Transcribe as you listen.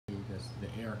the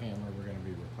air handler we're going to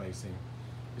be replacing.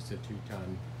 It's a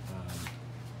 2-ton.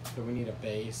 So we need a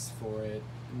base for it,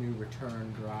 new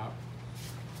return drop.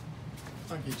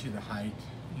 I'll get you the height,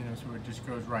 you know, so it just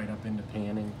goes right up into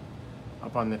panning.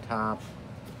 Up on the top,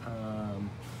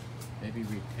 maybe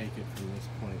we take it from this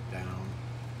point down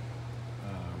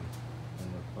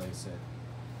and replace it.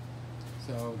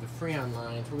 So the Freon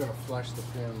lines, we're going to flush the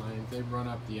Freon lines. They run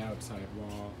up the outside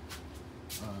wall.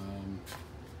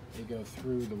 They go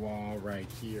through the wall right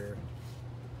here.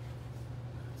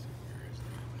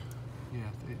 Yeah,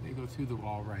 they go through the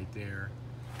wall right there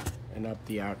and up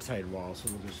the outside wall. So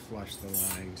we'll just flush the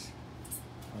lines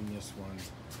on this one.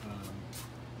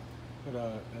 Put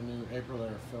a new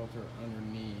Aprilaire filter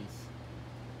underneath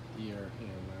the air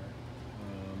handler.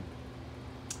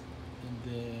 And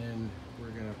then we're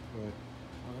gonna put,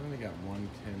 I only got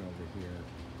 110 over here.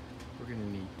 We're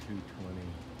gonna need 220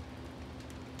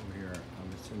 over here.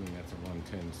 I'm assuming that's a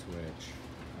 110 switch.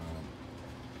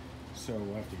 So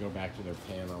we'll have to go back to their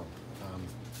panel.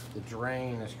 The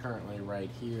drain is currently right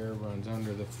here, runs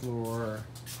under the floor.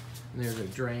 And there's a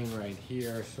drain right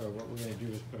here. So what we're gonna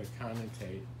do is put a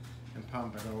condensate and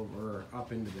pump it over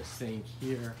up into the sink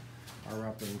here, or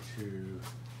up into,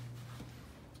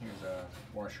 here's a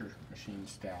washer machine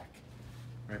stack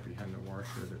right behind the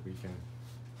washer that we can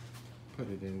put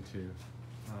it into.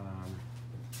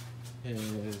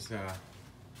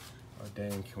 Oh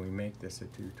dang, can we make this a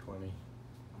 220?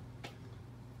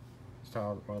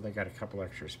 So, well, they got a couple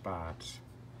extra spots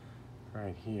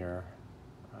right here.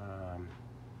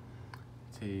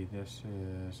 See, this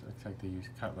is, looks like they use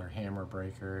Cutler hammer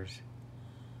breakers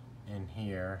in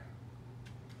here.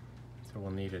 So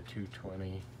we'll need a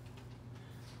 220,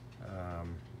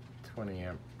 20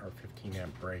 amp or 15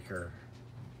 amp breaker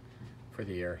for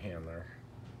the air handler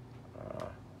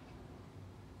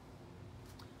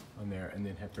on there, and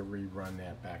then have to rerun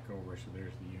that back over. So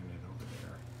there's the unit over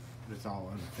there. But it's all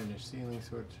unfinished ceiling,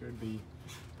 so it should be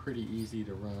pretty easy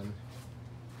to run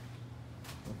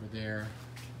over there.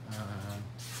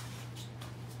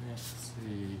 Let's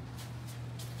see.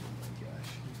 Oh my gosh,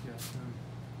 you've got some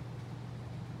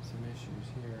issues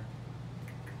here.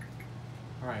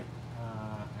 All right,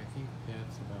 I think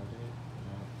that's about it.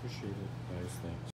 Appreciate it, guys. Thanks.